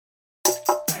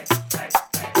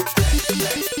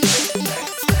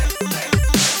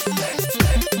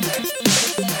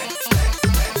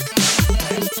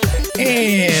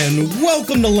and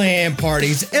welcome to LAN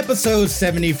Parties, episode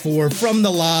 74 from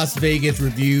the Las Vegas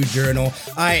Review-Journal.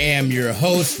 I am your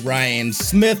host, Ryan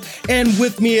Smith, and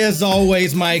with me, as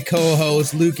always, my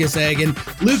co-host, Lucas Egan.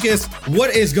 Lucas,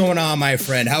 what is going on, my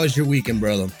friend? How was your weekend,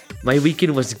 brother? My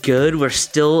weekend was good. We're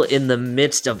still in the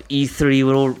midst of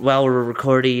E3 while we're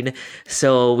recording,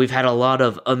 so we've had a lot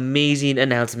of amazing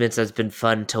announcements that's been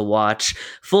fun to watch.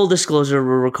 Full disclosure,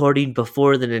 we're recording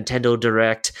before the Nintendo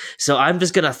Direct, so I'm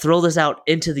just going to throw this out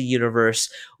into the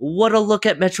universe. What a look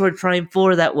at Metroid Prime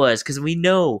 4 that was, because we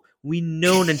know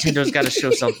Nintendo's got to show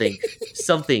something.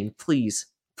 Something, please.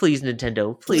 Please,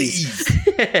 Nintendo, please.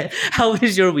 How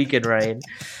was your weekend, Ryan?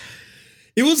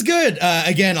 It was good.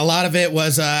 Again, a lot of it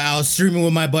was I was streaming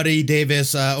with my buddy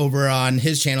Davis over on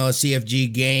his channel at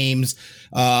CFG Games.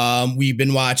 We've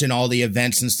been watching all the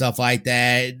events and stuff like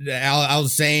that. I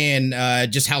was saying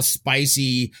just how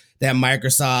spicy that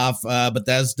Microsoft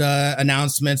Bethesda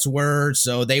announcements were.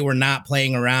 So they were not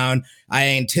playing around. I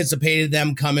anticipated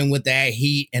them coming with that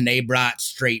heat, and they brought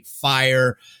straight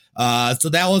fire. So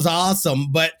that was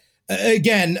awesome. But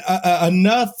again,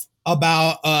 enough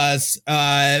about us.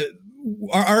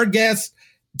 Our guest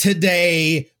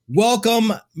today,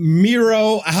 welcome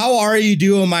Miro. How are you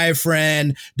doing, my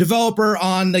friend? Developer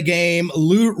on the game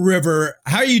Loot River.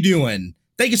 How are you doing?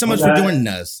 Thank you so much for joining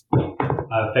us.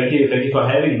 Thank you for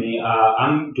having me.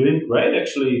 I'm doing great,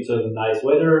 actually. It's a nice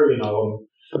weather. I'm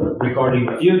recording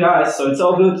with you guys, so it's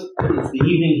all good. It's the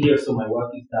evening here, so my work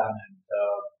is done, and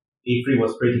E3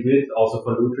 was pretty good. Also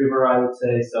for Loot River, I would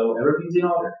say. So everything's in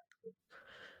order.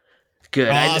 Good.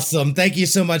 Awesome. Thank you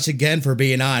so much again for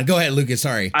being on. Go ahead, Lucas.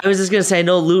 Sorry. I was just going to say, I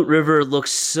know Loot River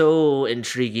looks so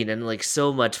intriguing and like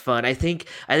so much fun. I think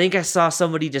I saw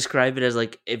somebody describe it as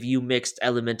like if you mixed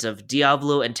elements of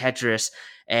Diablo and Tetris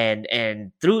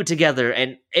and threw it together,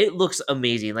 and it looks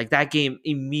amazing. Like that game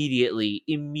immediately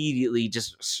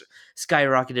just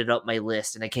skyrocketed up my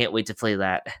list, and I can't wait to play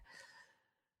that.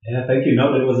 Yeah, thank you.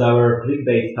 No, that was our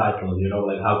clickbait title,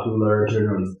 like how to lure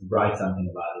journalists to write something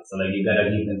about it. So like you gotta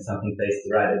give them something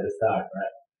tasty right at the start, right?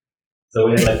 So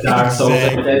we had like Dark Souls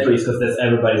and Tetris, because that's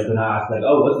everybody's gonna ask like,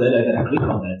 oh, what's that? I gotta click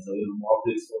on that. So more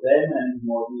clicks for them and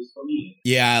more views for me.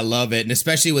 Yeah, I love it, and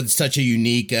especially with such a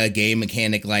unique game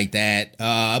mechanic like that.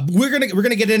 We're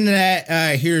gonna get into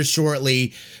that here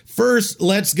shortly. First,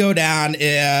 let's go down.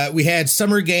 We had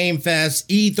Summer Game Fest.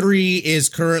 E3 is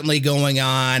currently going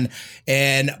on,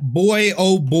 and boy,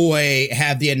 oh boy,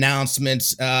 have the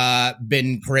announcements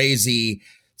been crazy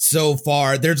so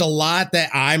far. There's a lot that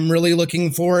I'm really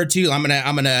looking forward to. I'm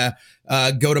gonna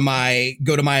go to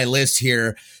my list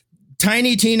here.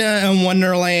 Tiny Tina and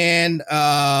Wonderland.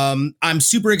 I'm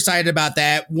super excited about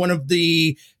that. One of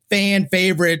the fan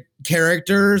favorite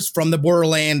characters from the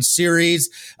Borderlands series.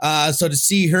 So to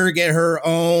see her get her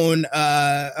own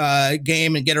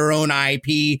game and get her own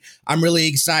IP, I'm really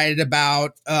excited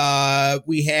about.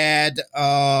 We had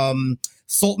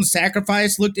Sultan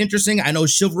Sacrifice looked interesting. I know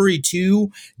Chivalry 2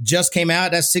 just came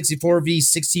out. That's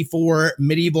 64v64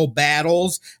 medieval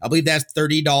battles. I believe that's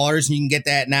 $30, and you can get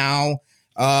that now.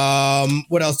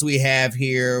 What else do we have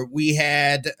here? We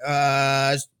had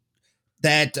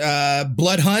that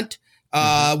Blood Hunt,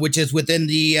 which is within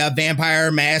the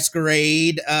Vampire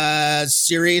Masquerade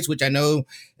series, which I know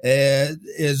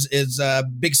is a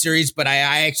big series, but I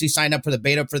actually signed up for the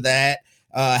beta for that.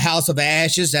 House of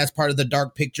Ashes, that's part of the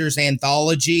Dark Pictures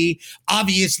anthology.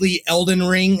 Obviously, Elden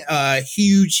Ring,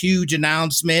 huge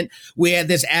announcement. We had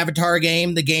this Avatar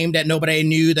game, the game that nobody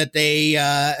knew that they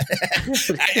that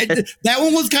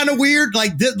one was kind of weird.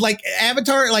 Like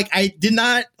Avatar, like I did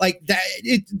not like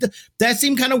that. That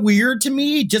seemed kind of weird to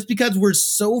me, just because we're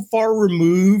so far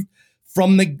removed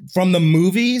from the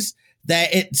movies,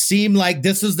 that it seemed like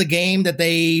this was the game that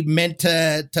they meant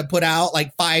to put out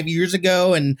like 5 years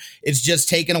ago, and it's just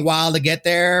taken a while to get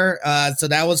there. So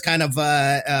that was kind of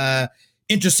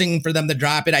interesting for them to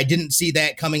drop it. I didn't see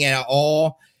that coming at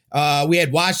all. We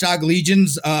had Watch Dogs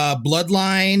Legion's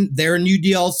Bloodline, their new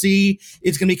DLC.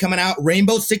 It's going to be coming out.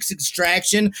 Rainbow Six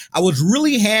Extraction. I was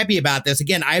really happy about this.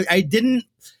 Again, I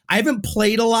haven't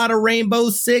played a lot of Rainbow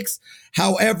Six.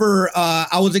 However,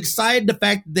 I was excited the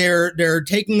fact they're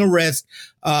taking a risk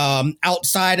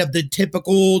outside of the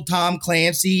typical Tom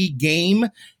Clancy game,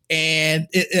 and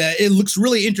it looks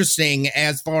really interesting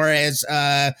as far as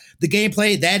the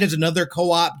gameplay. That is another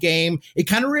co-op game. It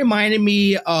kind of reminded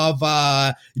me of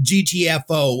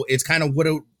GTFO. It's kind of what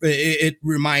it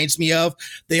reminds me of.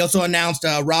 They also announced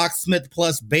Rocksmith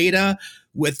Plus Beta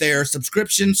with their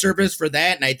subscription service for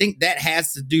that. And I think that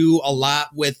has to do a lot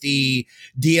with the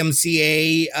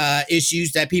DMCA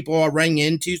issues that people are running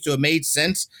into. So it made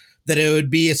sense that it would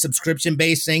be a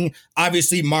subscription-based thing.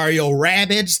 Obviously, Mario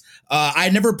Rabbids. I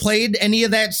never played any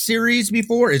of that series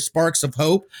before. It's Sparks of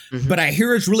Hope, but I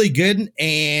hear it's really good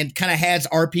and kind of has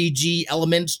RPG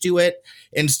elements to it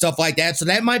and stuff like that. So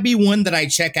that might be one that I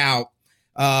check out.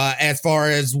 As far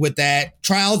as with that,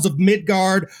 Trials of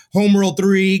Midgard, Homeworld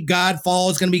 3, Godfall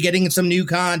is going to be getting some new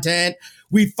content.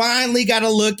 We finally got a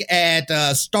look at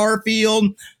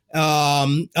Starfield,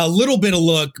 a little bit of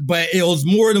look, but it was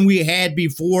more than we had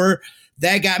before.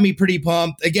 That got me pretty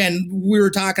pumped. Again, we were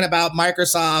talking about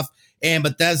Microsoft and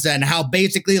Bethesda and how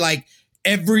basically like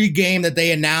every game that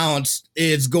they announced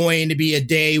is going to be a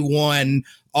day one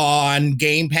on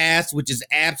Game Pass, which is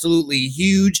absolutely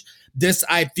huge. This,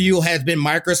 I feel, has been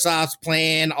Microsoft's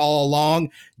plan all along,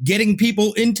 getting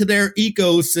people into their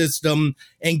ecosystem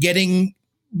and getting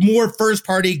more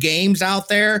first-party games out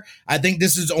there. I think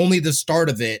this is only the start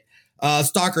of it.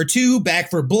 Stalker 2, Back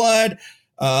for Blood,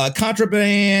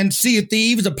 Contraband, Sea of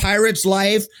Thieves, A Pirate's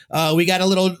Life. We got a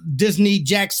little Disney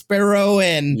Jack Sparrow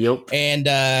and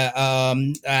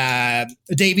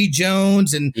Davy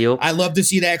Jones, and I love to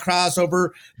see that crossover.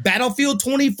 Battlefield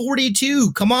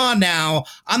 2042. Come on now.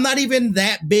 I'm not even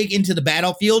that big into the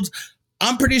Battlefields.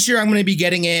 I'm pretty sure I'm going to be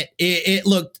getting it. It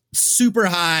looked super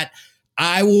hot.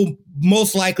 I will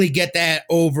most likely get that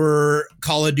over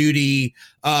Call of Duty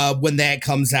when that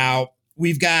comes out.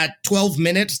 We've got 12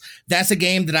 Minutes. That's a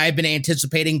game that I've been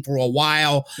anticipating for a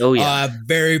while. Oh, yeah.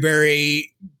 Very,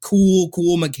 very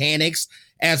cool mechanics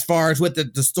as far as with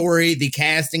the story, the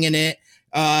casting in it.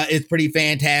 Is pretty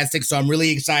fantastic. So I'm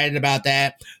really excited about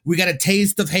that. We got a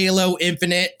taste of Halo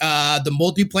Infinite. The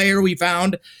multiplayer we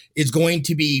found is going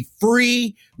to be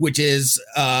free, which is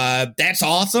that's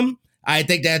awesome. I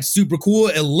think that's super cool.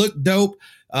 It looked dope.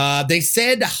 They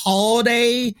said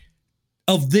holiday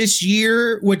of this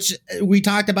year, which we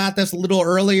talked about this a little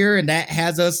earlier, and that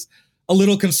has us a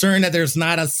little concerned that there's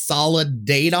not a solid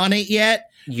date on it yet.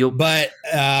 Yep. But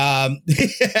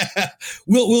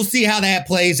we'll see how that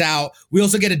plays out. We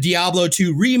also get a Diablo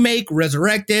 2 remake,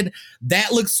 Resurrected.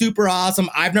 That looks super awesome.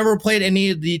 I've never played any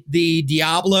of the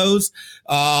Diablos,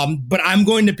 but I'm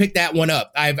going to pick that one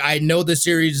up. I know the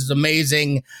series is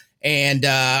amazing. And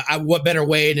what better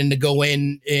way than to go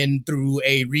in through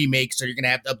a remake? So you're going to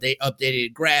have to update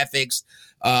updated graphics,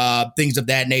 things of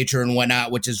that nature and whatnot,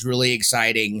 which is really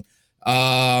exciting.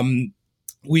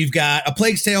 We've got A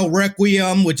Plague's Tale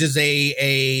Requiem, which is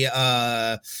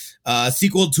a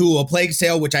sequel to A Plague's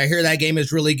Tale, which I hear that game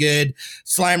is really good.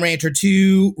 Slime Rancher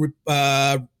 2,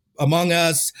 Among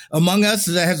Us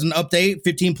that has an update,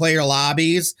 15-player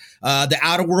lobbies. The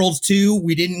Outer Worlds 2,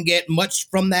 we didn't get much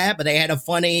from that, but they had a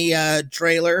funny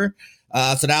trailer.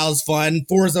 So that was fun.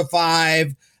 Forza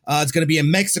 5, it's going to be in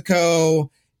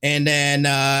Mexico. And then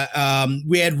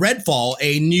we had Redfall,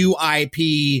 a new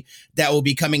IP that will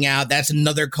be coming out. That's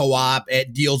another co-op.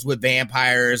 It deals with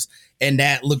vampires, and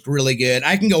that looked really good.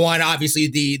 I can go on. Obviously,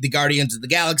 the Guardians of the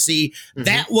Galaxy. Mm-hmm.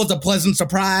 That was a pleasant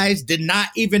surprise. I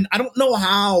don't know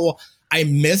how I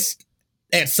missed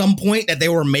at some point that they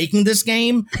were making this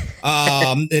game.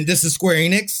 And this is Square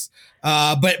Enix.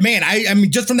 But man, I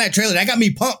mean, just from that trailer, that got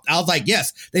me pumped. I was like,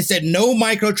 yes, they said no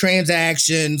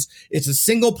microtransactions. It's a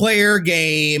single player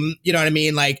game. You know what I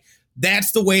mean? Like,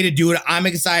 that's the way to do it. I'm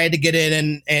excited to get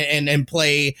in and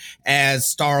play as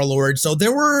Star-Lord. So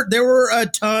there were a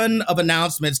ton of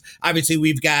announcements. Obviously,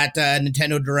 we've got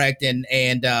Nintendo Direct and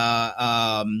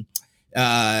oh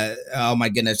my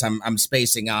goodness, I'm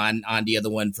spacing on the other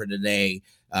one for today.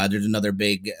 There's another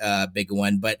big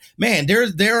one, but man,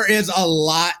 there is a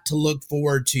lot to look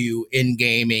forward to in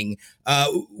gaming.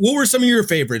 What were some of your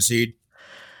favorites, Seed?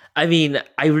 I mean,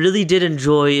 I really did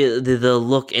enjoy the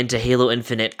look into Halo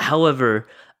Infinite. However,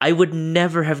 I would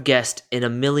never have guessed in a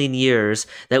million years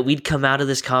that we'd come out of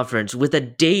this conference with a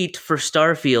date for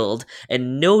Starfield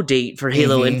and no date for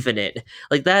Halo Infinite.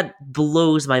 Like, that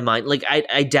blows my mind. Like,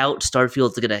 I doubt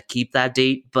Starfield's going to keep that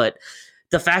date, but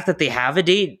the fact that they have a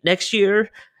date next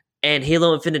year and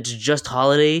Halo Infinite's just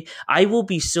holiday, I will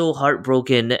be so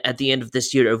heartbroken at the end of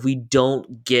this year if we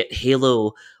don't get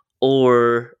Halo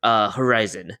or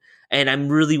Horizon. And I'm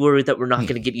really worried that we're not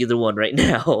going to get either one right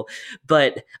now.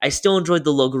 But I still enjoyed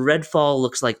the logo. Redfall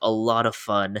looks like a lot of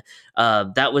fun.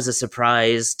 That was a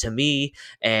surprise to me,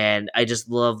 and I just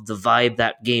love the vibe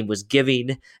that game was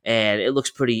giving, and it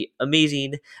looks pretty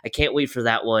amazing. I can't wait for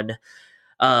that one.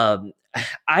 I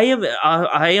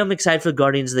am excited for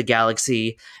Guardians of the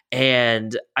Galaxy,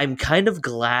 and I'm kind of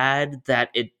glad that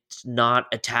it's not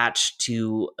attached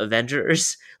to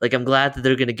Avengers. Like, I'm glad that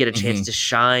they're going to get a chance to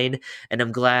shine, and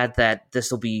I'm glad that this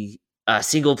will be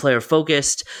single player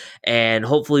focused, and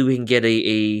hopefully we can get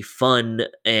a fun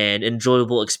and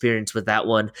enjoyable experience with that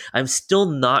one. I'm still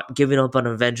not giving up on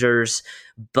Avengers,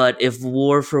 but if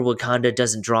War for Wakanda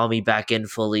doesn't draw me back in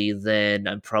fully, then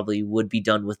I probably would be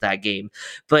done with that game.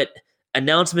 But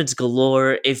announcements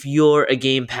galore. If you're a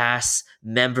Game Pass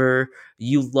member,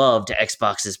 you loved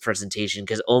Xbox's presentation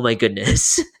because oh my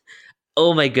goodness.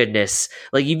 Oh my goodness.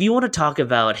 Like, if you want to talk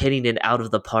about hitting it out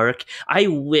of the park, I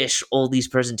wish all these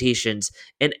presentations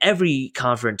and every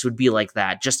conference would be like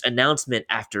that. Just announcement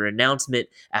after announcement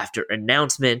after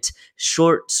announcement,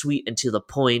 short, sweet, and to the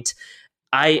point.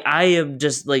 I am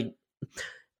just like,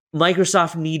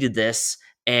 Microsoft needed this,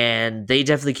 and they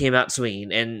definitely came out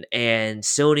swinging. And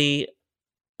Sony,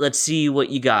 let's see what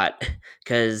you got,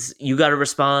 because you got to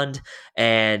respond.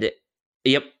 And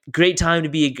yep, great time to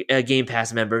be a Game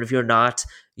Pass member. And if you're not,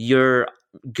 you're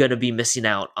gonna be missing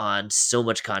out on so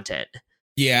much content.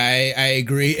 Yeah, I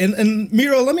agree. And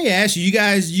Miro, let me ask you, you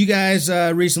guys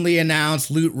recently announced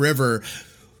Loot River.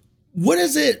 What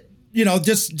is it? You know,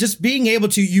 just being able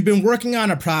to, you've been working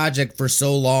on a project for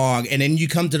so long, and then you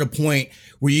come to the point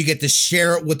where you get to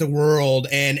share it with the world,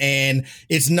 and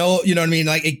it's no, you know what I mean?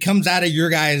 Like, it comes out of your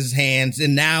guys' hands,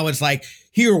 and now it's like,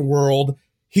 here, world,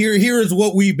 here is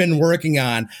what we've been working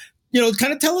on. You know,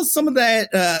 kind of tell us some of that,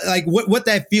 like what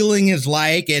that feeling is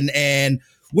like, and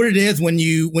what it is when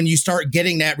you start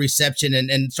getting that reception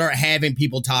and start having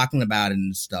people talking about it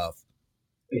and stuff.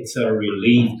 It's a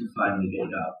relief to finally get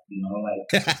it out, you know, like,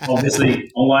 obviously,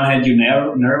 on one hand, you're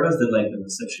nervous that, like, the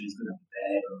reception is going to be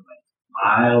bad or, like,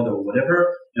 mild or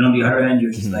whatever. And on the other hand,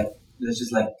 you're just like, let's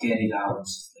just, like, get it out and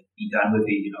just, like, be done with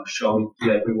it, you know, show it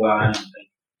to everyone, and,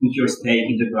 like, put your stake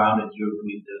in the ground that you're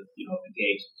doing the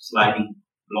game, sliding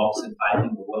blocks and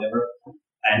fighting or whatever.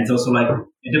 And it's also, like,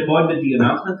 at the point that the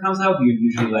announcement comes out, you're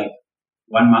usually, like,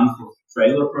 1 month of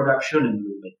trailer production, and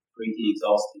you're, like, pretty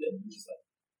exhausted, and you're just, like,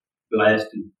 glad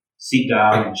to sit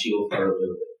down and chill for a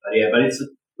little bit. But yeah, but it's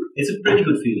a pretty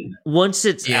good feeling. Once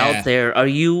it's out there, are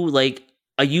you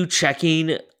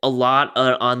checking a lot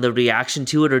on the reaction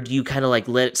to it, or do you kind of like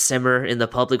let it simmer in the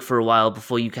public for a while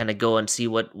before you kind of go and see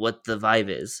what the vibe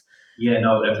is? Yeah,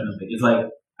 no, definitely. It's like,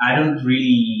 I don't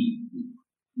really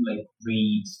like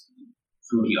read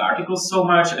through the articles so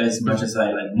much as I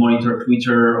like monitor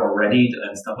Twitter or Reddit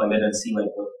and stuff like that and see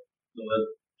like what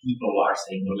people are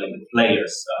saying, or like the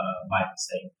players might be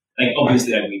saying. Like,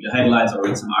 obviously I read the headlines or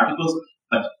read some articles,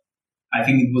 but I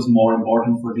think it was more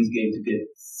important for this game to get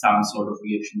some sort of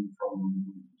reaction from,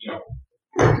 you know,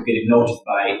 to get it noticed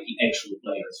by the actual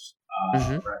players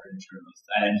rather than journalists.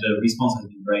 And the response has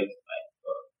been great. Like,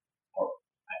 or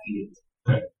I think it's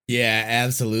great. Yeah,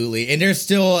 absolutely. And there's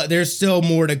still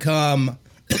more to come.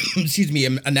 Excuse me,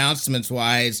 announcements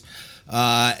wise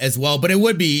as well. But it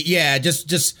would be, yeah,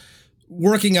 just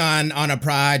working on a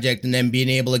project and then being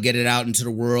able to get it out into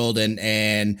the world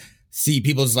and see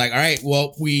people's like, all right,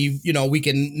 well, we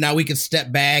can step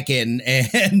back and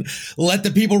let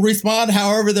the people respond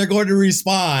however they're going to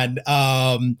respond.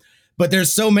 But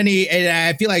there's so many, and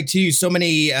I feel like too, so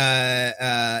many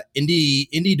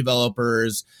indie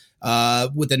developers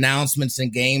with announcements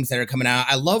and games that are coming out.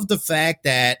 I love the fact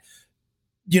that,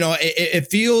 you know,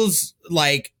 it feels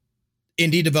like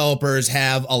indie developers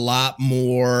have a lot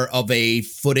more of a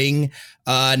footing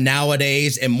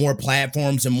nowadays, and more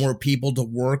platforms and more people to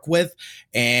work with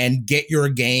and get your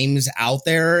games out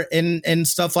there and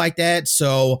stuff like that.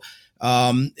 So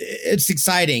it's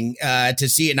exciting to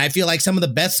see it. And I feel like some of the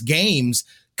best games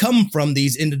come from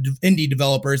these indie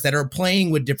developers that are playing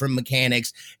with different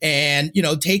mechanics and, you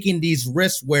know, taking these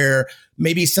risks where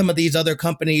maybe some of these other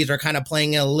companies are kind of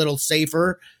playing a little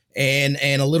safer and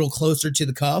a little closer to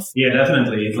the cuff. Yeah,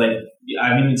 definitely. It's like,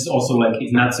 I mean, it's also like,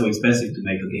 it's not so expensive to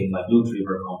make a game like Loot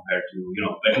River compared to, you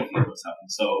know, Battlefield or something.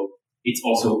 So it's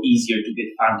also easier to get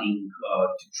funding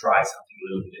to try something a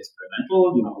little bit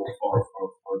experimental, you know, for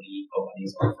the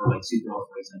companies, or for like Superhot,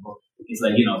 for example. It's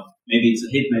like, you know, maybe it's a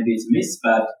hit, maybe it's a miss,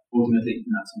 but ultimately it's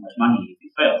not so much money if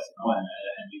it fails, you know,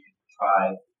 and you can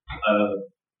try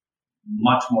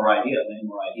many more ideas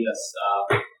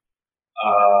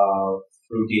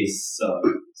through this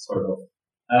sort of,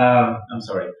 I'm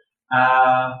sorry.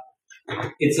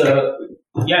 It's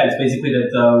basically that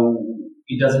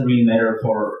it doesn't really matter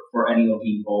for any of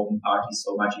the involving parties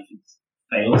so much if it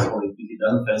fails or if it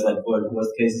doesn't fail. Like,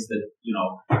 worst case is that, you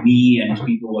know, me and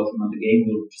people working on the game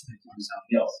will just have to do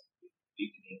something else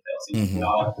if the game fails.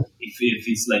 If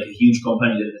it's like a huge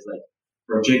company that has like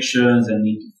projections and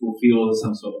need to fulfill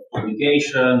some sort of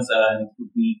obligations, and it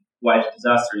would be quite a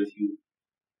disaster if you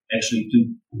actually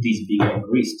took these big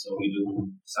risks. So you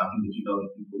do something that you know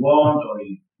that people want, or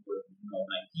you work with or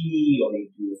you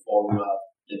do a formula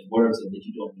that works and that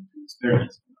you don't need to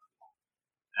experiment.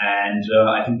 And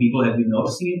I think people have been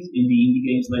noticing it in the indie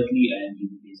games lately, and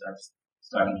indie games are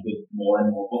starting to get more and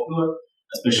more popular,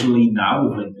 especially now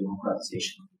with like the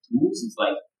democratization of the tools. It's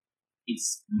like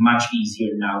it's much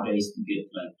easier nowadays to get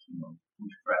like good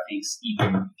graphics,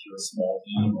 even if you're a small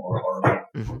team or like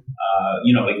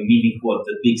like mimic what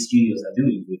the big studios are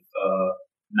doing with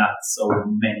not so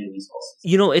many resources.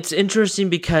 It's interesting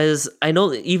because I know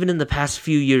that even in the past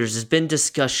few years, there's been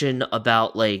discussion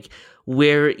about like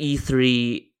where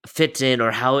E3 fits in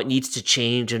or how it needs to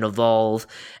change and evolve.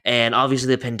 And obviously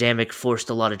the pandemic forced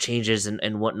a lot of changes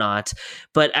and whatnot.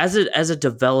 But as a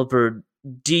developer,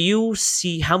 do you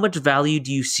see how much value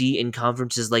do you see in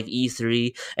conferences like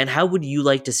E3, and how would you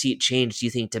like to see it change, do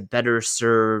you think, to better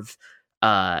serve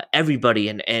everybody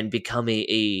and become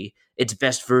its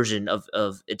best version of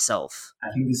itself?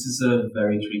 I think this is a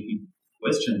very tricky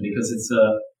question because it's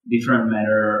a different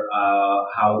matter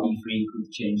how E3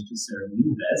 could change to serve me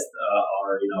best,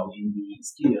 or in the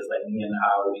studios like me, and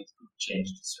how it could change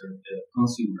to serve the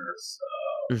consumers,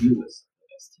 viewers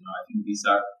best. I think these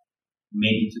are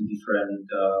maybe two different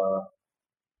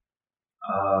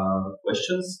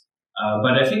questions.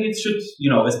 But I think it should,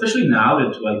 especially now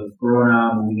that like with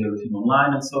Corona, moving everything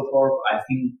online and so forth, I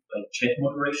think like chat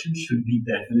moderation should be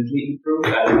definitely improved.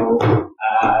 I don't know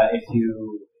if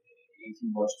you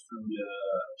watch through the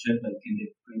chat, like it can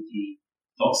get pretty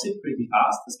toxic pretty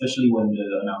fast, especially when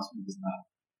the announcement is not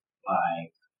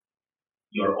like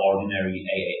your ordinary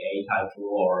AAA title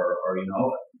or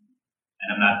and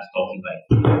I'm not talking like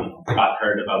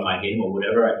heard about my game or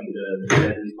whatever. I think the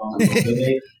chat response is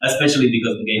okay, especially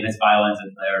because the game has violence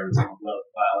and players respond well to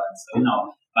violence. So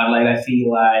but like I feel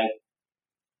like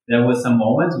there was some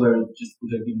moments where it just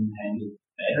could have been handled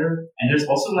better. And there's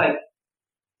also like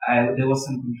there was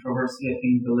some controversy, I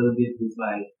think, a little bit with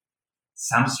like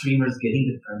some streamers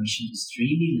getting the permission to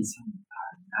stream it and some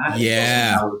are not.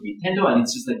 Yeah. Now with Nintendo, and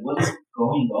it's just like, what is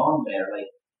going on there?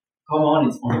 Like, come on,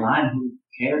 it's online. Who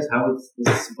cares how this is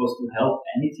supposed to help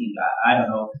anything? I don't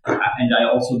know. And I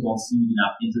also don't see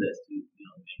enough interest to make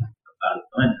a valid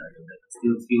commentary on that. It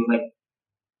still feels like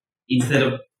instead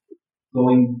of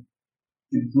going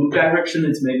the good direction,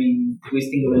 it's maybe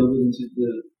twisting a little bit into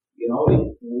the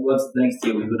what's next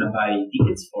year? We're gonna buy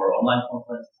tickets for online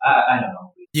conference. I don't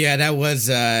know. Yeah, that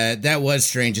was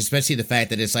strange, especially the fact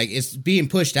that it's being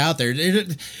pushed out there.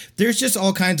 There's just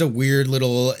all kinds of weird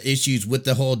little issues with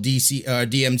the whole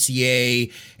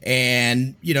DMCA,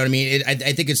 and you know what I mean. I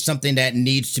think it's something that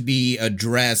needs to be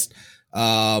addressed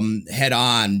head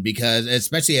on, because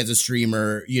especially as a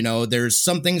streamer, there's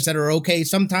some things that are okay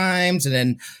sometimes, and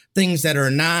then things that are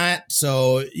not.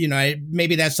 So,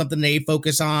 maybe that's something they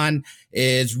focus on,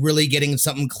 is really getting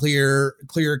something clear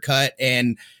cut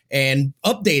and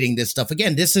updating this stuff.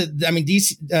 Again,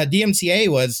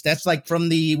 DMCA that's like from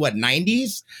the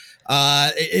 90s.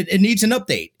 It needs an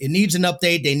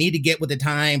update. They need to get with the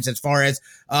times as far as,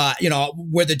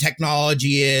 where the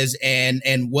technology is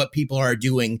and what people are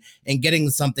doing, and getting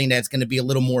something that's going to be a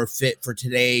little more fit for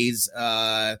today's,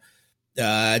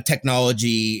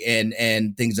 technology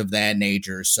and things of that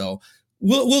nature. So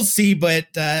we'll see. But,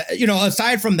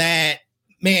 aside from that,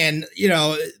 man,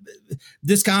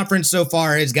 this conference so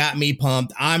far has got me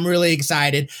pumped. I'm really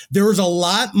excited. There was a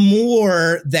lot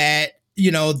more that,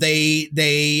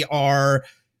 they are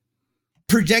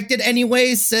projected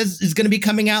anyway, says is going to be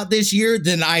coming out this year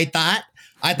than I thought.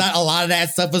 I thought a lot of that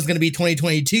stuff was going to be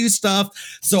 2022 stuff.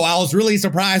 So I was really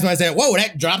surprised when I said, whoa,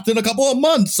 that dropped in a couple of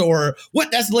months, or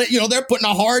what? That's, they're putting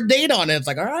a hard date on it. It's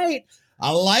like, all right,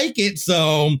 I like it.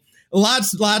 So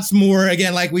lots more.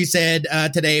 Again, like we said,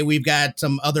 today, we've got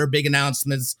some other big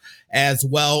announcements as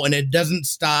well. And it doesn't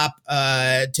stop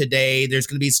today. There's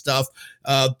going to be stuff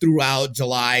throughout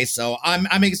July. So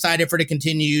I'm excited for the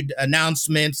continued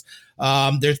announcements.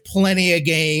 There's plenty of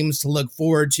games to look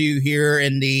forward to here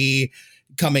in the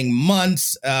coming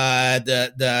months,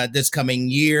 this coming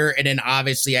year. And then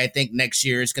obviously I think next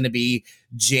year is going to be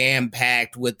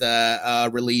jam-packed with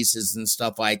releases and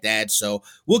stuff like that. So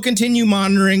we'll continue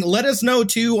monitoring. Let us know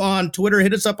too on Twitter.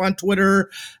 Hit us up on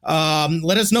Twitter.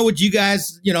 Let us know what you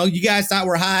guys thought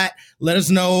were hot. Let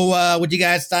us know what you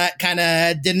guys thought kind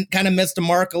of missed the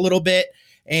mark a little bit.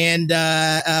 And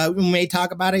we may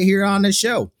talk about it here on the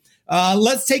show.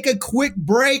 Let's take a quick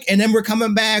break, and then we're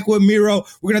coming back with Miro.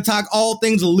 We're going to talk all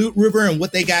things Loot River and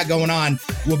what they got going on.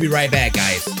 We'll be right back,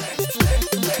 guys.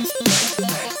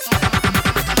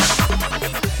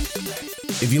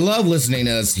 If you love listening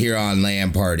to us here on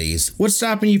LAN Parties, what's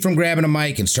stopping you from grabbing a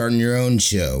mic and starting your own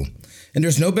show? And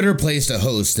there's no better place to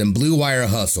host than Blue Wire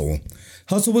Hustle.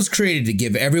 Hustle was created to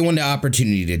give everyone the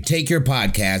opportunity to take your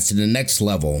podcast to the next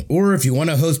level. Or if you want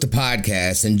to host a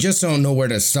podcast and just don't know where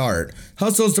to start,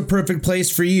 Hustle is the perfect place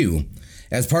for you.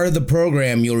 As part of the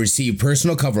program, you'll receive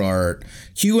personal cover art,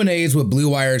 Q&As with Blue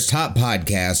Wire's top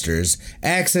podcasters,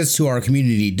 access to our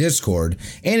community Discord,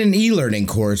 and an e-learning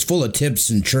course full of tips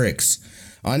and tricks.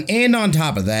 On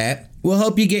top of that, we'll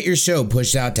help you get your show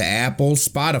pushed out to Apple,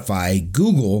 Spotify,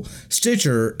 Google,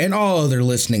 Stitcher, and all other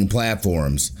listening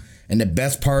platforms. And the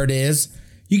best part is,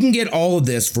 you can get all of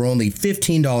this for only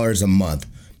 $15 a month,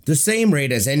 the same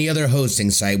rate as any other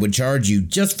hosting site would charge you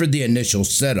just for the initial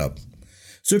setup.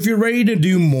 So if you're ready to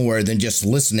do more than just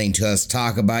listening to us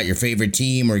talk about your favorite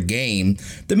team or game,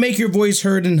 then make your voice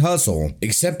heard and hustle.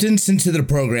 Acceptance into the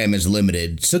program is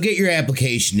limited, so get your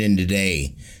application in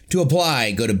today. To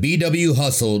apply, go to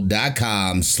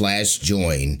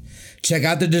bwhustle.com/join. Check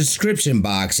out the description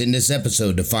box in this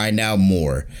episode to find out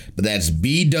more, but that's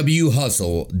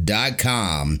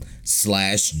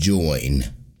bwhustle.com/join.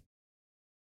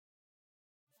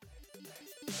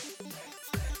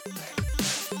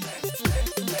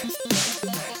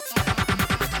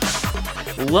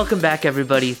 Welcome back,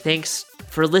 everybody. Thanks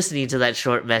for listening to that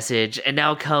short message. And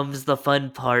now comes the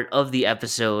fun part of the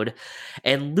episode.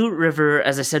 And Loot River,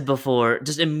 as I said before,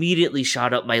 just immediately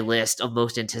shot up my list of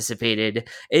most anticipated.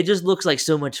 It just looks like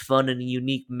so much fun and a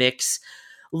unique mix.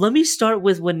 Let me start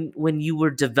with when you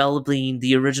were developing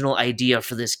the original idea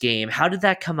for this game. How did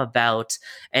that come about?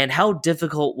 And how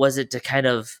difficult was it to kind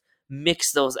of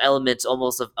mix those elements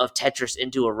almost of Tetris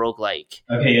into a roguelike?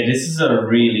 Okay, yeah, this is a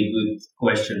really good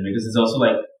question because it's also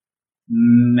like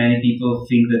many people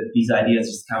think that these ideas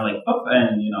just kind of like pop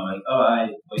and, I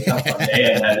wake up one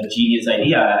day and have a genius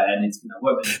idea and it's going to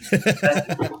work.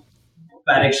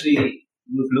 But actually,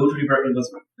 with Loot River, it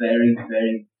was very,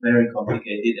 very, very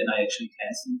complicated and I actually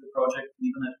canceled the project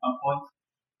even at one point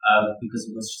because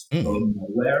it was just going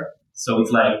nowhere. So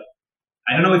it's like,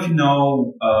 I don't know if you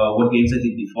know what games I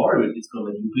did before. It's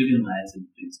called like Euclidean Lands and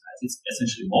Euclidean Skies. It's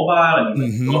essentially mobile and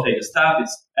you rotate the stuff.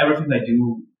 It's everything I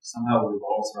do somehow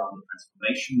revolves around the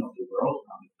transformation of the world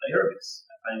around the player. It's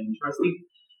I find it interesting.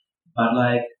 But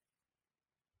like,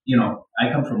 I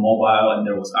come from mobile and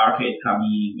there was arcade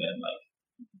coming and like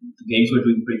the games were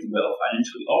doing pretty well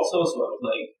financially also. So I was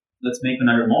like, let's make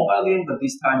another mobile game, but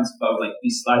this time it's about like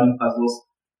these sliding puzzles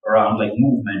around like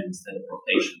movement instead of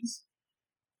rotations.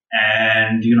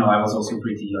 And, I was also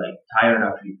pretty, like, tired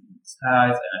after Euclidean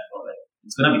Skies, and I thought, like,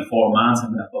 it's gonna be 4 months,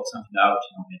 I'm gonna plug something out,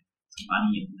 get some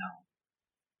money,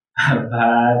 and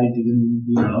but it didn't,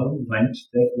 went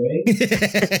that way.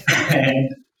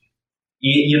 And,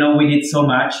 we did so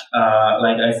much,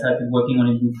 like, I started working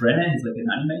on it with René, he's like an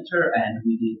animator, and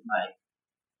we did, like,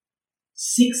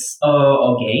 6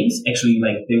 games, actually,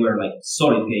 like, they were, like,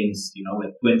 solid games,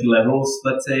 like 20 levels,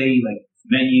 let's say, like,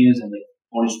 menus, and, like,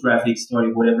 polished graphics, story,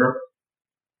 whatever.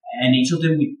 And each of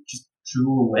them we just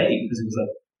threw away because it was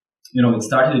like, it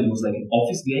started, it was like an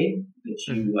office game that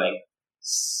you like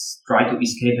try to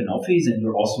escape an office and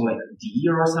you're also like a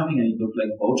deer or something and you look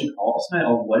like Bojack Horseman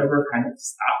or whatever kind of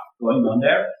stuff going on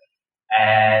there.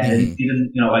 And it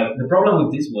didn't, like the problem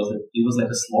with this was that it was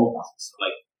like a slow puzzle. So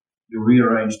like you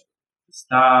rearranged the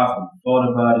stuff and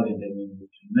thought about it and then you moved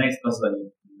to the next puzzle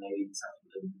and you made something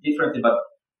a little bit differently. But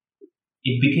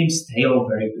it became stale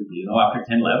very quickly. After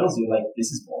 10 levels, you're like,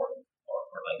 this is boring. Or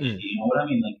like, you know what I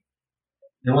mean? Like,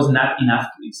 there was not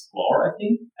enough to explore, I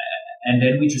think. And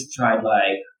then we just tried,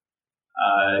 like,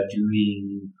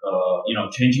 doing,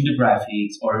 changing the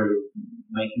graphics or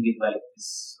making it like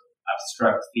this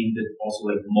abstract thing that also,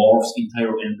 like, morphs the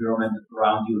entire environment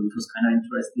around you, which was kind of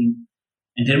interesting.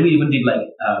 And then we even did, like,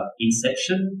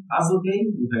 Inception puzzle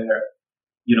game where,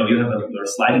 you have your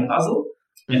sliding puzzle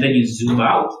and then you zoom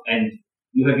out and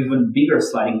you have even bigger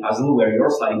sliding puzzle where your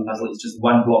sliding puzzle is just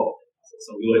one block.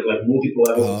 So you have like multiple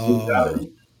levels zoomed out.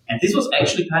 And this was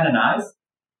actually kind of nice.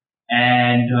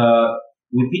 And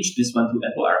we pitched this one to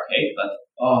Apple Arcade, but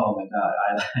oh my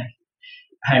God,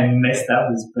 I messed up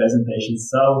this presentation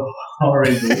so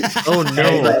horribly. Oh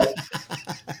no.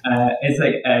 It's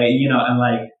like, I'm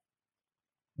like,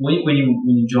 when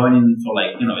you join in for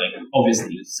like, like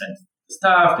obviously you send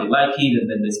stuff, they like it, and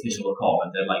then they schedule a call,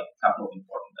 and then like a couple of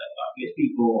important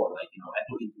people or like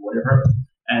Apple people, whatever,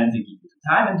 and they give you the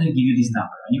time and they give you this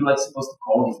number, and you're like supposed to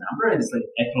call this number, and it's like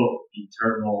Apple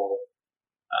internal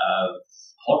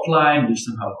hotline which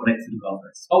somehow connects to the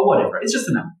conference or whatever. It's just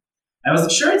a number. I was like,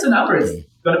 sure, it's a number, it's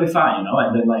gonna be fine,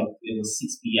 And then like it was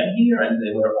 6 p.m. here, and they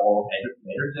were all gathered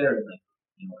there, and like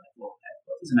Apple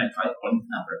headquarters, and I tried calling the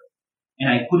number,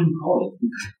 and I couldn't call it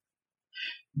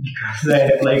because I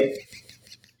had like.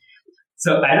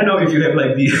 So I don't know if you have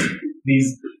like these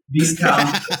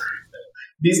discount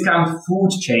discount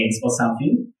food chains or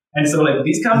something. And so like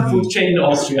discount food chain in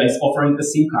Austria is offering a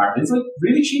SIM card. It's like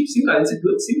really cheap SIM card. It's a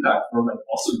good SIM card for like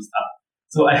Austrian stuff.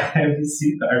 So I have this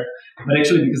SIM card, but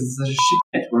actually because it's such a shit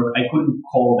network, I couldn't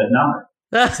call that number.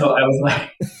 So I was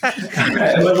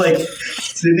like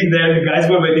sitting there. The guys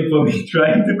were waiting for me,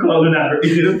 trying to call the number.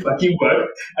 It didn't fucking work.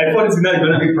 I thought it's not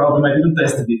going to be a problem. I didn't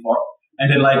test it before.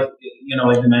 And then like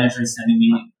the manager is sending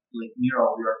me like,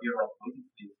 Miro, we're here like waiting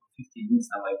for you for 15 minutes.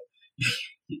 I'm like,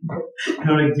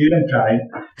 I'm like, dude, I'm trying.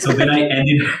 So then I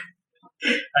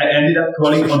ended up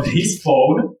calling on his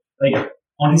phone, like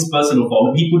on his personal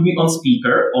phone. He put me on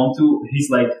speaker onto his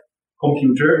like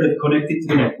computer that connected to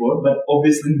the network, but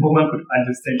obviously no one could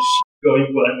understand shit going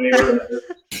one way or another.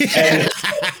 And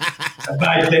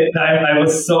by that time, I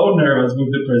was so nervous with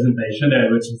the presentation that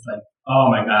I was just like, oh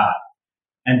my God.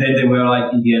 And then they were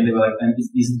like, in the end, they were like, and is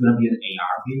it going to be an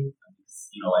AR game?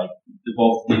 Like the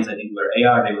both games I think were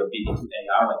AR, they were big into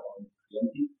AR, like on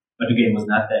reality, but the game was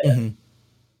not there. Mm-hmm.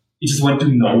 It just went to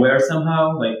nowhere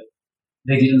somehow. Like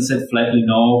they didn't say flatly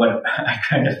no, but I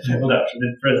kind of felt after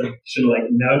the presentation like,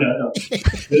 no,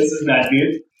 this is not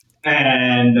good.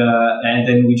 And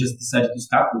then we just decided to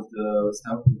start with the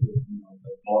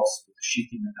blocks, with the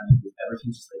shifting mechanic, with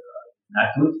everything, just like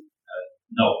not good,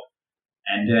 no.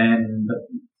 And then, but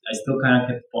I still kind of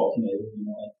kept talking.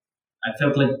 I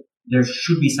felt like there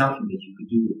should be something that you could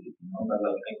do with it, but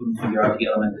like I couldn't figure out the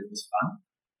element that was fun.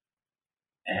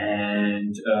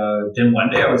 And then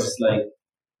one day I was just like,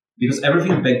 because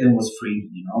everything back then was 3D,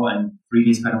 and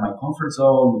 3D is kind of my comfort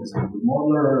zone because I'm a good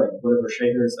modeler and whatever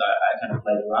shaders, I kind of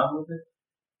played around with it.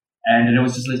 And then I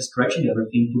was just like scratching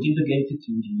everything, putting the game to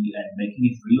 2D and making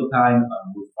it real time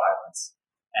with violence.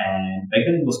 And back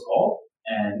then it was called,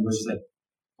 and it was just like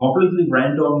completely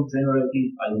random,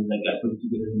 generative. I put it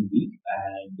together in a week,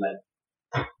 and like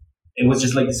it was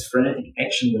just like this frenetic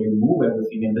action where you move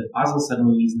everything, and the puzzle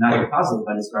suddenly is not a puzzle,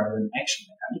 but it's rather an action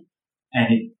mechanic, and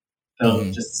it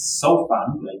felt just so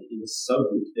fun. Like it was so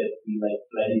good that we like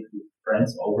played it with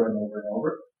friends over and over and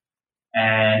over.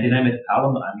 And then I met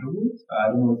Callum Underwood.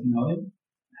 I don't know if you know him.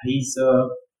 He's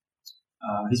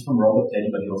from Robot Teddy,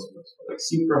 but he also works for like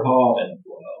Superhot and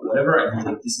whatever. And he's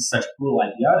like, this is such a cool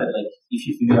idea that like if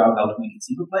you figure out how to make it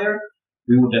single player,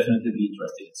 we would definitely be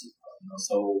interested in Superhot.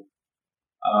 So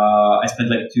I spent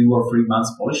like 2 or 3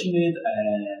 months polishing it,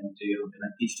 and then I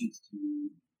pitched it to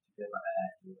them,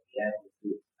 and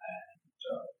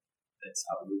that's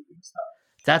how we started.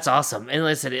 That's awesome. And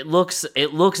listen, it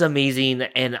looks amazing,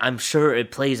 and I'm sure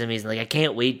it plays amazing. Like I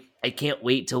can't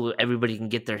wait till everybody can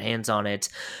get their hands on it.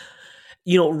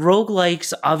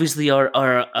 Roguelikes obviously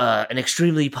are an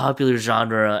extremely popular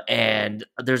genre, and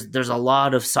there's a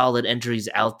lot of solid entries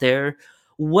out there.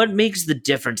 What makes the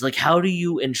difference? Like, how do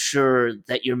you ensure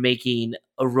that you're making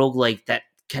a roguelike that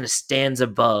kind of stands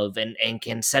above and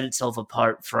can set itself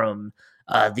apart from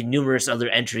the numerous other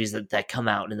entries that come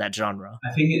out in that genre?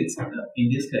 I think it's, in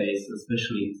this case,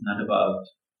 especially, it's not about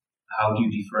how do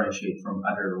you differentiate from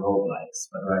other roguelikes,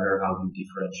 but rather how do you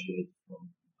differentiate from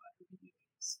other video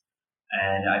games.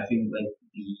 And I think like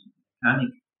the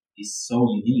mechanic is so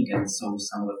unique and so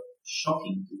somewhat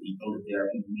shocking to people that they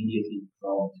are immediately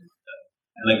drawn to it.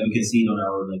 And like we can see it on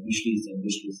our like wishlist and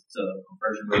wishlist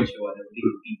conversion ratio and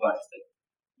everything. People are just like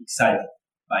excited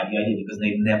by the idea because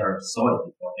they never saw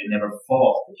it before. They never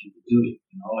thought that you could do it,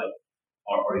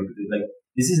 or you could do it. Like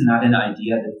this is not an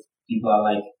idea that people are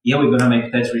like, yeah, we're gonna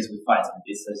make Tetris with fights. And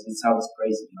this sounds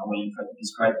crazy, when you try to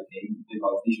describe the game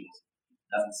without visuals.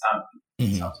 It doesn't sound good.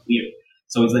 It sounds weird.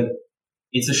 So it's like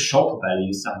it's a shock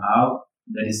value somehow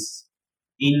that is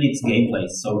in its gameplay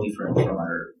so different from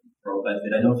other roguelikes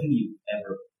that I don't think you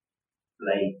ever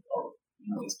played or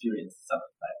experienced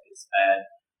something like this.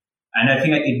 And I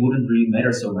think it wouldn't really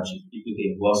matter so much if the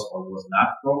game was or was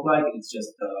not roguelike. It's just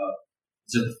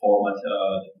a format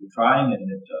that we're trying and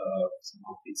that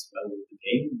somehow fits well with the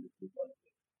game.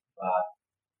 But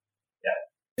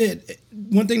yeah.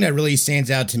 One thing that really stands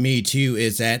out to me too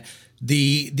is that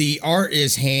the art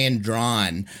is hand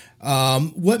drawn.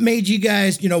 What made you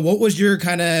guys? What was your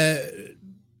kind of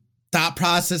thought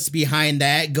process behind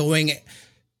that, going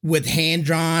with hand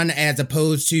drawn as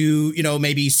opposed to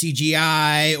maybe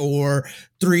CGI or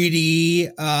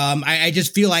 3D? I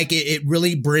just feel like it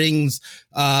really brings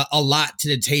a lot to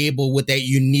the table with that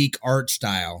unique art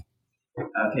style.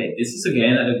 Okay, this is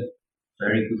again a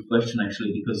very good question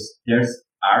actually, because there's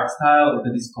art style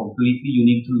that is completely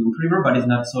unique to Loot River, but it's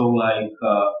not so like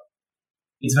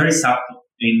it's very subtle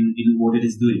in what it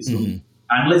is doing. So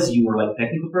unless you are like a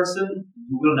technical person,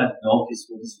 you will not notice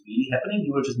what is really happening.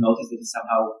 You will just notice that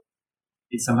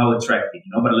it's somehow attractive,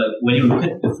 But like when you look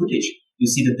at the footage, you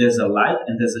see that there's a light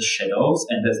and there's a shadows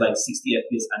and there's like 60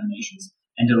 FPS animations.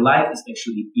 And the light is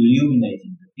actually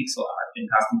illuminating the pixel art and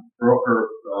casting proper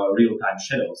real-time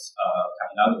shadows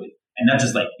coming out of it. And not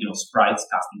just like, sprites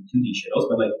casting 2D shadows,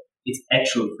 but like it's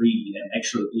actual 3D and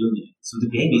actual illuminated. So the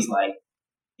game is like,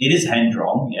 it is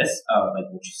hand-drawn, yes, like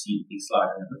what you see in pixel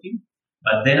art and everything.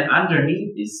 But then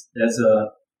underneath this, there's a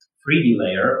 3D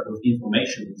layer with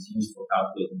information that is used for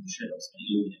calculating the shadows and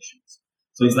illuminations.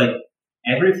 So it's like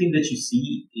everything that you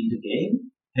see in the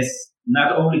game has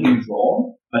not only been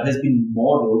drawn, but has been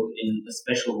modeled in a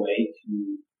special way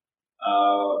to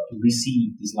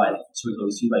receive this light. So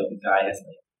you see, like the guy has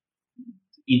like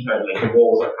the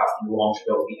walls are casting long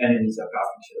shadows, the enemies are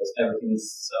casting shadows, everything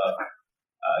is,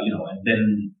 and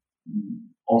then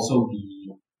also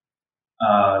the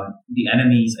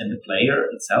enemies and the player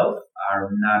itself are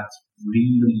not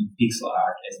really pixel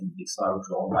art as in pixel art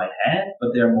drawn by hand,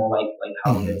 but they're more like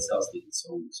how the cells did it.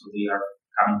 So they are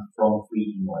coming from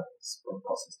 3D models, from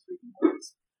processed 3D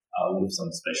models, with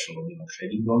some special,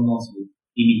 shading going on, so it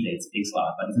imitates pixel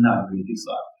art, but it's not really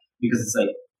pixel art, because it's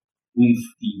like, with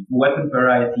the weapon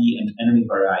variety and enemy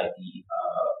variety,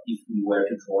 if we were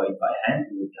to draw it by hand,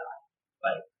 we would die.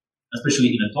 Like,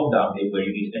 especially in a top-down game where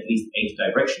you need at least 8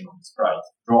 directions of the sprite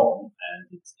drawn, and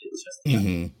it's just,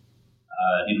 didn't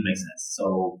make sense.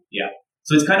 So, yeah.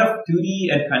 So it's kind of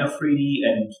 2D and kind of 3D,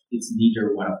 and it's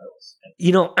neither one of those.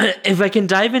 If I can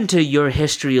dive into your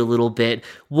history a little bit,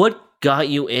 what got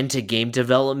you into game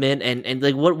development, and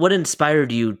like what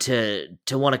inspired you to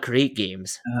want to create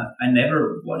games? I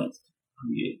never wanted to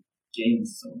create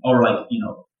games, or like,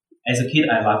 as a kid,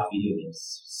 I loved video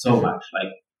games so much.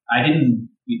 Like, I didn't,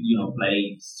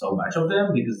 play so much of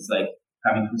them because it's like,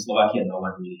 coming from Slovakia, no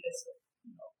one really has a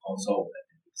console.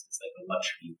 It's like a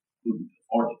luxury, couldn't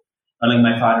afford it. But like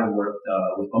my father worked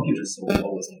with computers, so we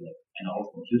always had like an old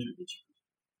computer that you could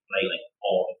play like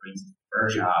all the Prince of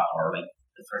Persia or like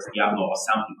the first Diablo or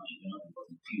something like, it wasn't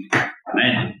too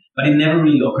demanding. But it never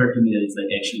really occurred to me that it's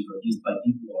like actually produced by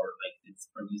people, or like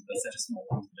it's produced by such a small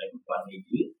company that I could one day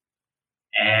do it.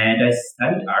 And I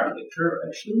studied architecture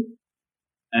actually.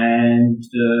 And,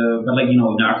 but like, in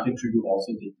architecture you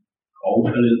also did code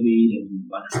a little bit and you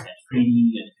understand 3D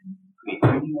and create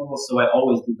 3D models. So I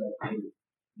always did like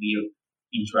weird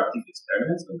interactive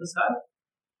experiments on the side.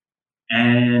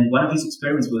 And one of these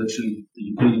experiments was actually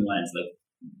the Euclidean lens, like,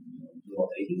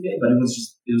 rotating it, but it was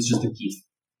just a gift,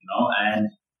 and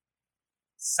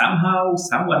somehow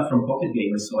someone from Pocket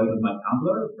Gamer saw it on my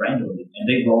Tumblr randomly, and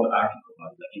they wrote an article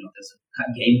about like, there's a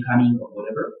game coming or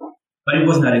whatever, but it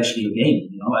was not actually a game,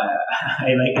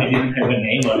 I didn't have a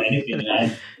name or anything, and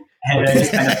I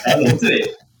just kind of fell into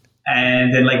it.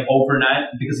 And then like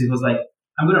overnight, because it was like,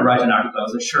 I'm going to write an article, I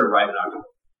was like, sure, write an article.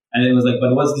 And it was like,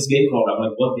 but what's this game called? I'm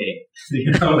like, what game?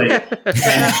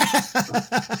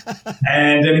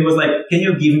 And then he was like, can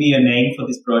you give me a name for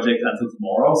this project until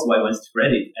tomorrow? So I went to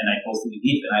Reddit and I posted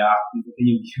it, and I asked people, can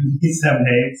you give me some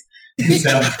names?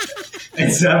 And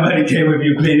somebody came with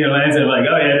Euclidean lens, and I'm like,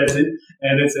 oh yeah, that's it.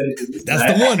 And they said it to this That's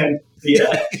the one.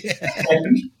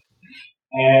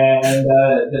 And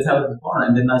that's how it was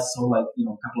born. And then I saw like, a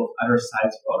couple of other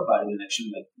sites wrote about it, and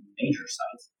actually like major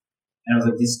sites. And I was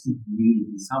like, this could really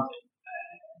be something.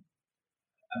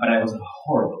 But I was a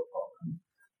horrible problem.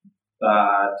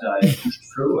 But I pushed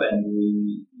through, and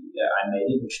I made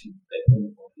it, which they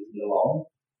couldn't completely alone.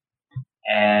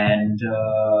 And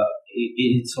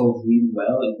it sold really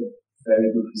well. It got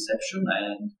very good reception.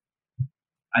 And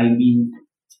I mean,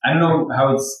 I don't know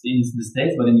how it's in the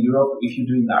States, but in Europe, if you're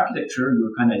doing architecture,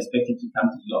 you're kind of expected to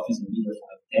come to the office and be there for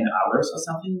like 10 hours or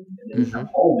something, and then you come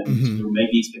home and you're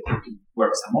maybe expected to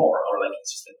work some more, or like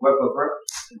it's just like work,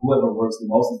 and whoever works the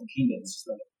most is the king. And it's just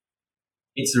like,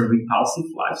 it's a repulsive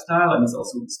lifestyle, and it's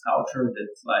also this culture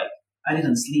that's like, I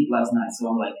didn't sleep last night, so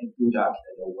I'm like a good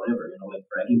architect or whatever, like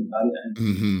bragging about it.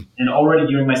 And already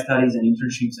during my studies and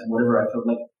internships and whatever, I felt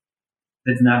like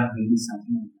that's not really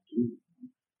something I can do.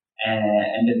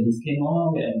 And then this came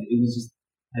along, and it was just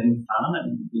having fun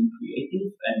and being creative,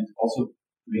 and also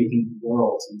creating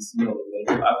worlds in similar way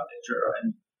to architecture,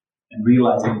 and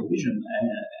realizing the vision.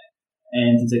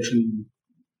 And it's actually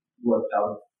worked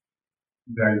out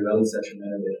very well in such a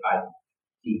manner that I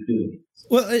keep doing it.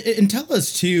 Well, and tell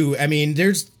us too, I mean,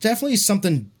 there's definitely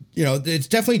something, it's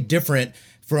definitely different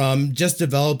from just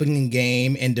developing a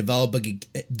game and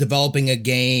developing a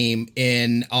game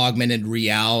in augmented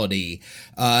reality.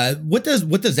 What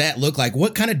does that look like?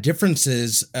 What kind of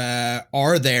differences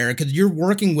are there? Because you're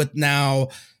working with now,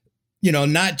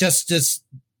 not just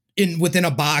within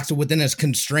a box or within a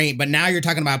constraint, but now you're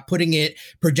talking about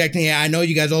projecting it. I know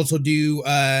you guys also do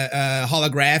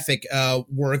holographic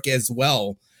work as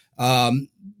well.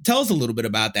 Tell us a little bit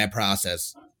about that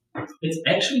process. It's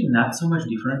actually not so much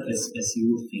different as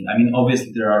you would think. I mean,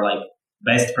 obviously there are like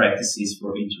best practices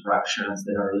for interactions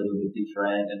that are a little bit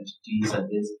different and these and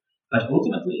this. But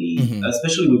ultimately,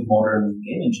 especially with modern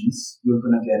game engines, you're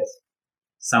gonna get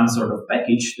some sort of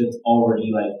package that's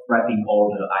already like wrapping all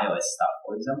the iOS stuff,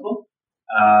 for example.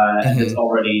 And it's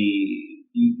already,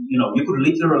 you could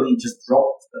literally just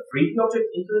drop a 3D object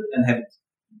into it and have it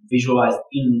visualized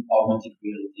in augmented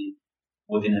reality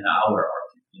within an hour or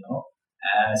two,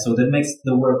 so that makes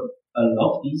the work a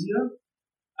lot easier.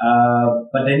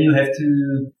 But then you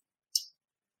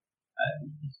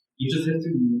just have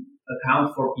to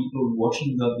account for people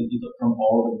watching the video from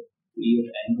all the weird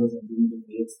angles and doing the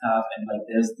weird stuff. And like,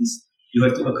 you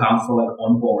have to account for like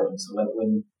onboarding. So like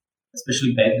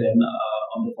especially back then,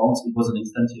 on the phones, it wasn't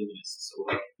instantaneous. So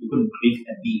like, you couldn't click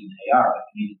and be in AR,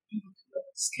 like you needed people to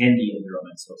scan the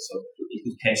environment. So it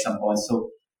could catch some points.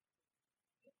 So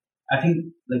I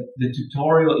think like the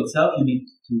tutorial itself, you need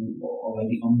to, or like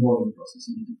the onboarding process,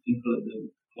 you need to think a little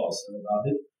bit closer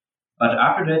about it. But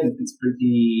after that, it's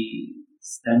pretty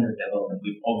standard development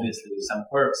with obviously some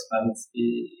quirks, but it's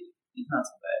not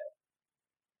so bad.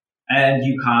 And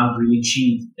you can't really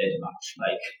cheat that much.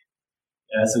 Like,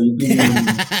 so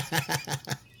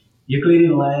you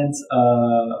clean lands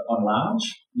on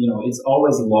launch. It's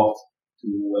always locked to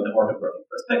an orthographic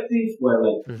perspective where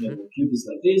like the cube is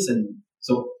like this, and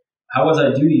so. How was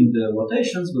I doing the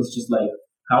rotations was just like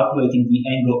calculating the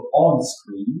angle on the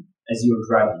screen as you're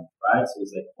driving, right? So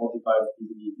it's like 45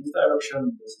 degrees this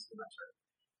direction, this is the matter.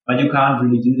 But you can't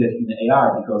really do that in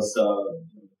AR because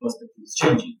the perspective is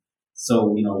changing.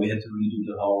 So, we had to redo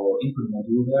the whole input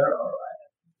module there.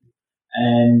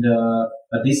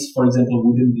 But this, for example,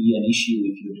 wouldn't be an issue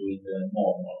if you're doing the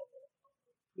normal.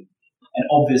 And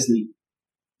obviously,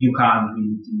 you can't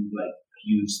really do like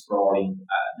huge sprawling,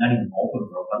 not even open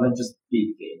world, but like just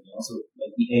big game. So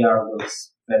like the AR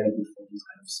works very good for these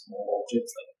kind of small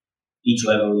objects. Like each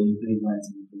level in Euclid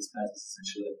lands in Euclid skies is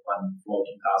essentially like one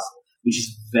floating castle, which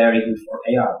is very good for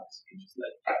AR. So you just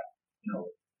like,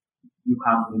 you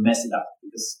can't really mess it up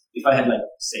because if I had like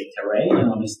say terrain, and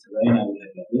on this terrain I would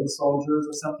have like little soldiers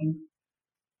or something.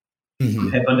 It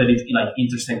could happen that it like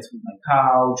intersects with my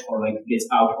couch or like gets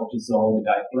out of the zone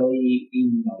that I play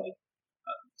in,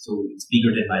 so it's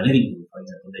bigger than my living room, for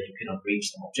example, that you cannot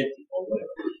reach some objective or whatever.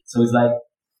 So it's like,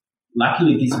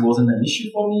 luckily this wasn't an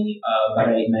issue for me, but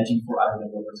I imagine for other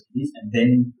developers it is. And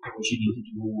then what you need to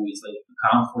do is like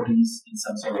account for these in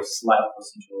some sort of slight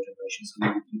procedural generation. So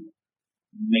you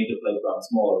make the playground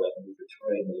smaller, like move the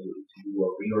terrain a little bit,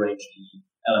 or rearrange the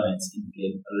elements in the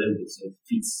game a little bit so it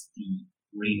fits the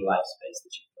real life space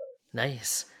that you've got.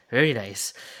 Nice, very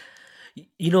nice.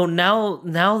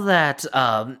 Now that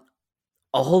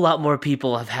a whole lot more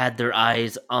people have had their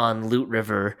eyes on Loot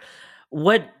River,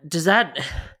 what does that,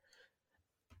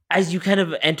 as you kind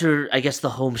of enter, I guess, the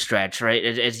home stretch, right?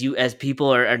 As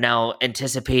people are now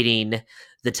anticipating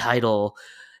the title,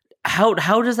 how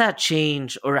does that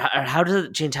change, or how does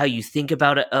it change how you think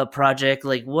about a project?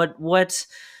 Like what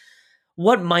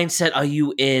mindset are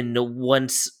you in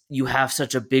once you have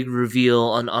such a big reveal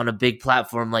on a big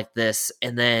platform like this,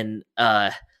 and then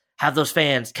have those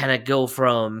fans kind of go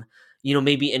from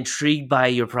maybe intrigued by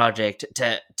your project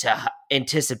to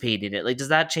anticipating it? Like, does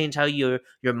that change how your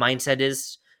mindset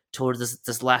is towards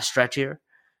this last stretch here?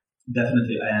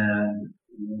 Definitely, and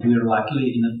we're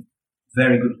luckily in a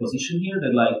very good position here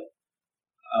that like,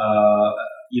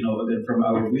 again, from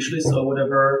our wish list or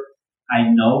whatever, I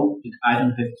know that I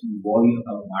don't have to worry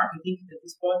about marketing at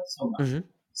this point so much.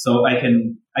 So I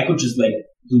could just like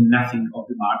do nothing of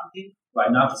the marketing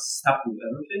right now, just stop with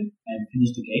everything and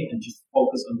finish the game and just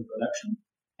focus on the production.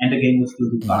 And the game would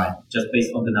still do fine, just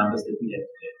based on the numbers that we have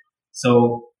today.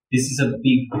 So this is a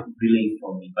big relief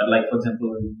for me. But like, for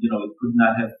example, it could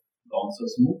not have gone so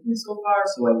smoothly so far.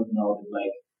 So I would know that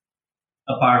like,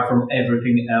 apart from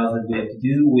everything else that we have to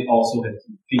do, we also have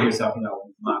to figure something out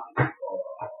with marketing or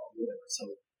whatever.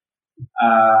 So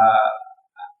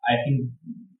I think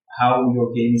how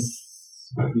your game is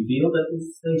revealed at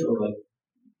this stage or like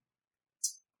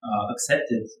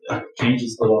accepted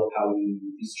changes a lot how you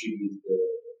distribute the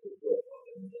work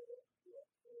in the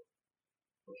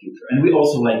future. And we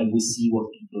also we see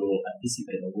what people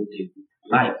anticipate or what they would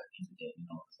like in the game.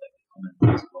 Like the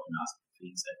comments and ask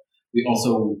things. And we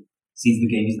also, since the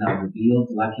game is now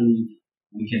revealed, luckily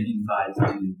we can invite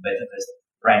to beta test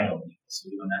random people.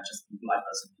 So we don't have just people like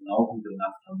us who who will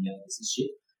not tell me this is shit,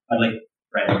 but like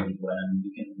random people, and we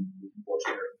can watch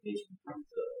their engagement with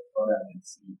the product and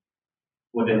see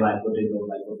what they like, what they don't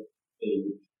like, what they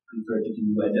would prefer to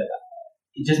do, and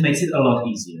it just makes it a lot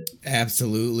easier to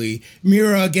Absolutely.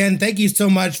 Miro, again, thank you so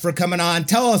much for coming on.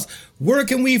 Tell us, where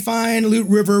can we find Loot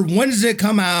River? When does it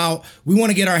come out? We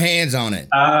want to get our hands on it.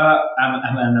 I'm not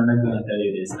going to tell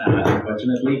you this,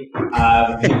 unfortunately,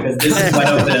 because this is one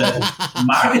of the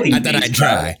marketing I thought I'd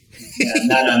try.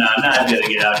 No, I'm not going to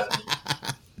get out.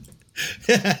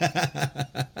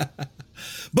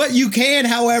 But you can,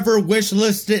 however, wish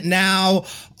list it now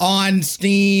on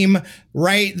Steam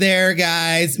right there,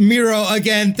 guys. Miro,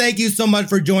 again, thank you so much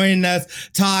for joining us,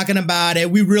 talking about it.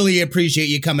 We really appreciate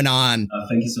you coming on.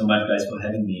 Thank you so much, guys, for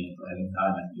having me and for having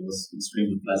time. And it was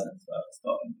extremely pleasant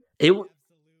talking.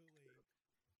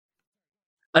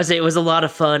 I'd say it was a lot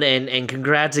of fun, and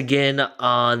congrats again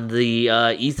on the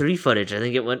E3 footage. I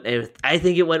think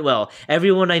it went well.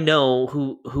 Everyone I know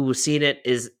who's seen it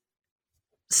is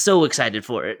so excited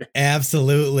for it.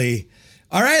 Absolutely.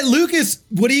 All right, Lucas,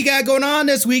 what do you got going on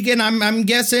this weekend? I'm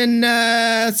guessing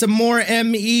some more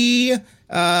ME.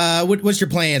 What's your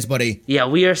plans, buddy? Yeah,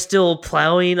 we are still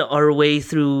plowing our way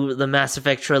through the Mass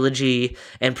Effect trilogy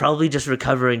and probably just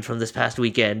recovering from this past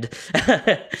weekend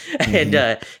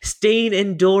and staying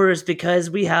indoors because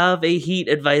we have a heat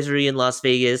advisory in Las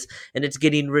Vegas and it's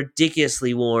getting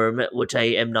ridiculously warm, which I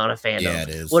am not a fan of. It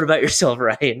is. What about yourself,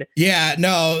 Ryan? Yeah,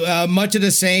 no, much of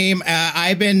the same.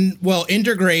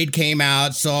 Intergrade came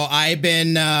out, so I've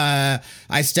been, I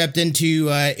stepped into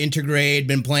Intergrade,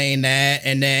 been playing that,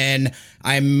 and then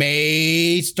I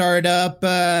may start up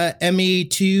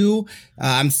ME2.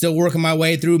 I'm still working my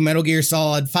way through Metal Gear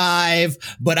Solid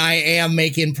 5, but I am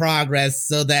making progress,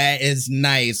 so that is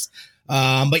nice.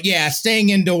 But yeah, staying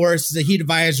indoors, the heat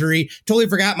advisory. Totally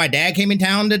forgot my dad came in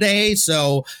town today,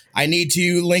 so I need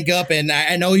to link up, and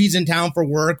I know he's in town for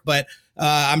work, but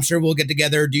I'm sure we'll get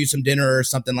together, do some dinner or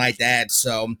something like that.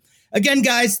 So again,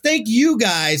 guys, thank you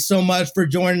guys so much for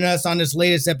joining us on this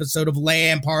latest episode of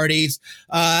LAN Parties.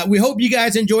 We hope you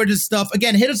guys enjoyed this stuff.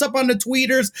 Again, hit us up on the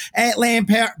tweeters at LAN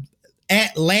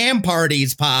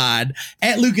Parties Pod,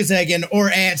 at Lucas Egan, or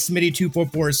at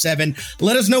Smitty2447.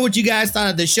 Let us know what you guys thought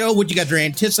of the show, what you guys are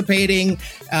anticipating,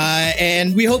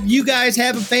 and we hope you guys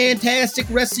have a fantastic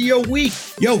rest of your week.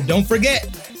 Yo, don't forget,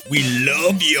 we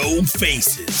love your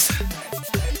faces.